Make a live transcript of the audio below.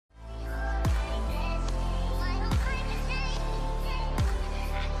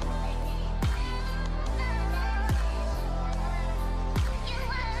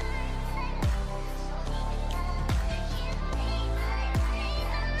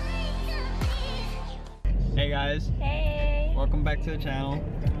guys. Hey! Welcome back to the channel.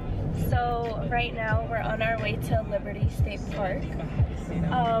 So right now we're on our way to Liberty State Park.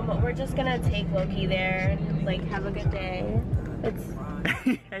 We're just gonna take Loki there, like have a good day. It's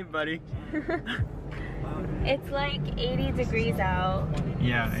Hey buddy. it's like 80 degrees out.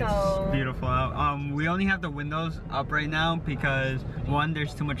 Yeah, so it's beautiful out. We only have the windows up right now because one,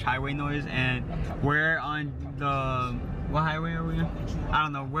 there's too much highway noise, and we're on the, what highway are we on? I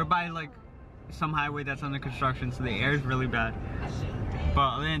don't know. We're by like some highway that's under construction, so the air is really bad.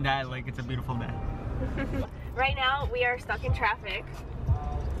 But other than that, like, it's a beautiful day. Right now we are stuck in traffic.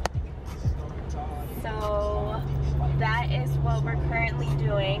 So that is what we're currently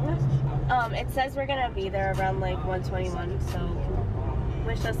doing. It says we're gonna be there around like 1:21, so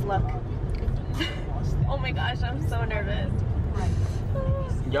wish us luck. Oh my gosh, I'm so nervous.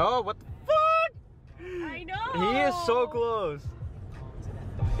 Yo, what the fuck? I know! He is so close.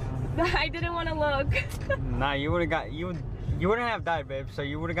 I didn't want to look. Nah, you would've got, you wouldn't have died, babe, so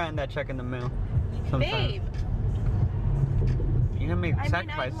you would've gotten that check in the mail sometime. Babe! You're gonna make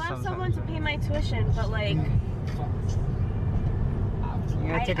I'd love someone to pay my tuition, but like,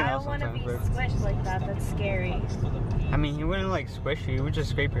 I don't want to be squished like that. That's scary. I mean, he wouldn't like squish you. He would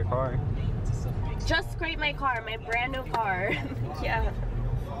just scrape your car. Just scrape my car, my brand new car. Yeah.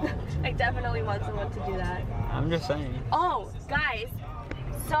 I definitely want someone to do that. I'm just saying. Oh, guys.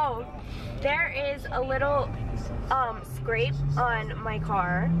 So, there is a little scrape on my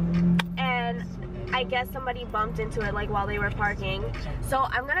car. And I guess somebody bumped into it like while they were parking. So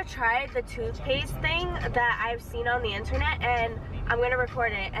I'm gonna try the toothpaste thing that I've seen on the internet, and I'm gonna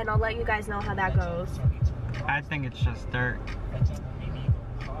record it and I'll let you guys know how that goes. I think it's just dirt.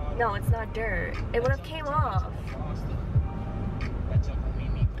 No, it's not dirt. It would have came off.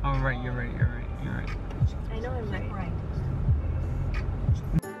 Oh right, you're right. I know I'm right.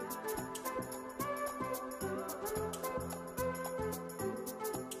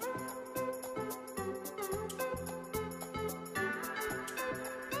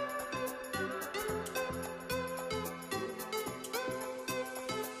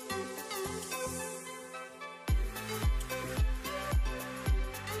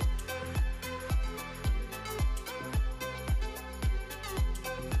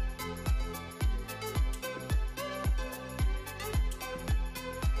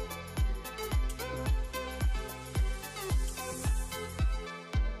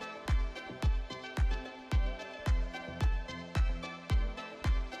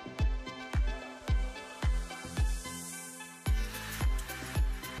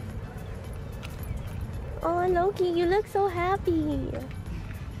 Oh, Loki, you look so happy.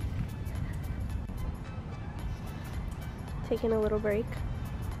 Taking a little break.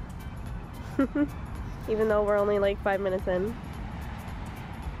 Even though we're only like 5 minutes in.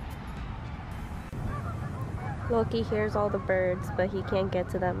 Loki hears all the birds, but he can't get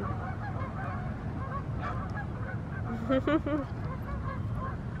to them.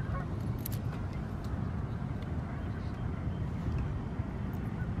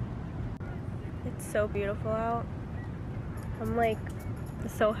 It's so beautiful out. I'm like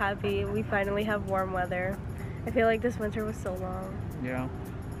so happy we finally have warm weather. I feel like this winter was so long. Yeah.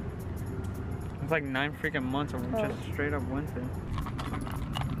 It's like 9 freaking months of just straight up winter.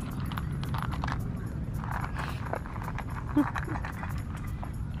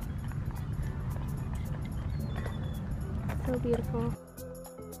 So beautiful.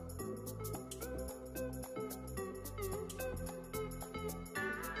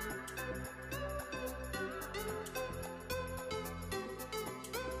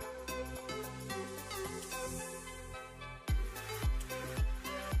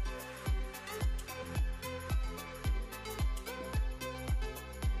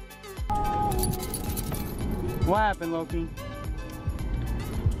 What happened, Loki?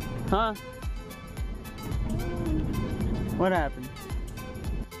 Huh? What happened?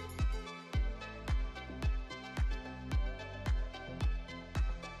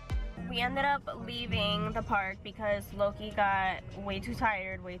 We ended up leaving the park because Loki got way too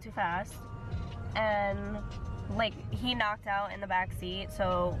tired, way too fast. And like he knocked out in the back seat,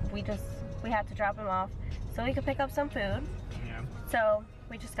 so we had to drop him off so we could pick up some food. Yeah. So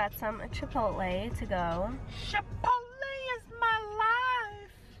we just got some Chipotle to go. Chipotle is my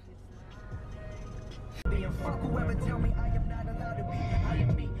life. Fuck whoever tell me I am not allowed to be. I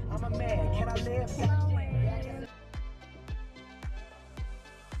am me. I'm a man. Can I live?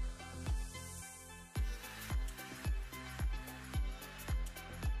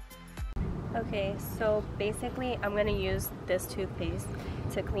 Okay, so basically I'm gonna use this toothpaste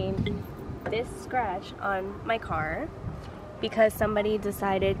to clean this scratch on my car because somebody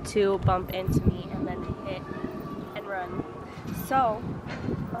decided to bump into me and then hit him. So,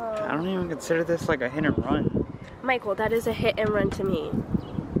 I don't even consider this like a hit and run. Michael, that is a hit and run to me.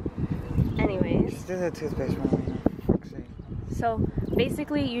 Anyways. Let's do the toothpaste one. So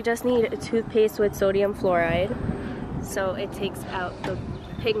basically you just need a toothpaste with sodium fluoride. So it takes out the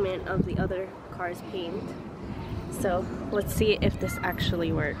pigment of the other car's paint. So let's see if this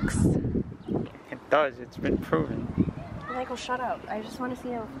actually works. It does, it's been proven. Michael, shut up. I just want to see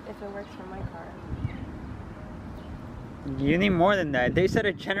if it works for my car. You need more than that. They said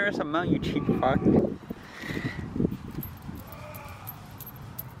a generous amount, you cheap fuck.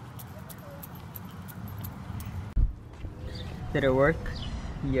 Did it work?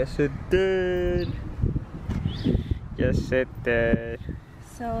 Yes it did. Yes it did.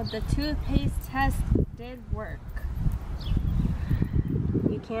 So the toothpaste test did work.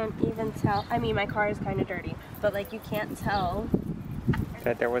 You can't even tell. I mean, my car is kind of dirty, but like you can't tell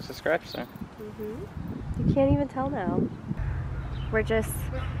that there was a scratch there. You can't even tell now. We're just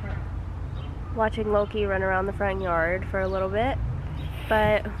watching Loki run around the front yard for a little bit,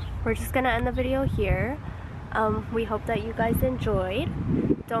 but we're just gonna end the video here. We hope that you guys enjoyed.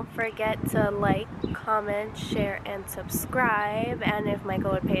 Don't forget to like, comment, share, and subscribe. And if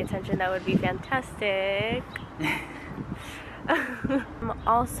Michael would pay attention, that would be fantastic.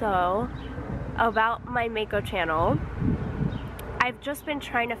 Also, about my Mako channel, I've just been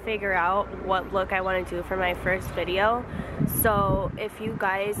trying to figure out what look I want to do for my first video. So if you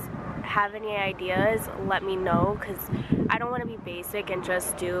guys have any ideas, let me know, because I don't want to be basic and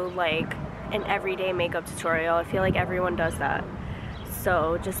just do like an everyday makeup tutorial. I feel like everyone does that.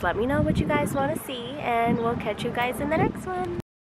 So just let me know what you guys want to see, and we'll catch you guys in the next one.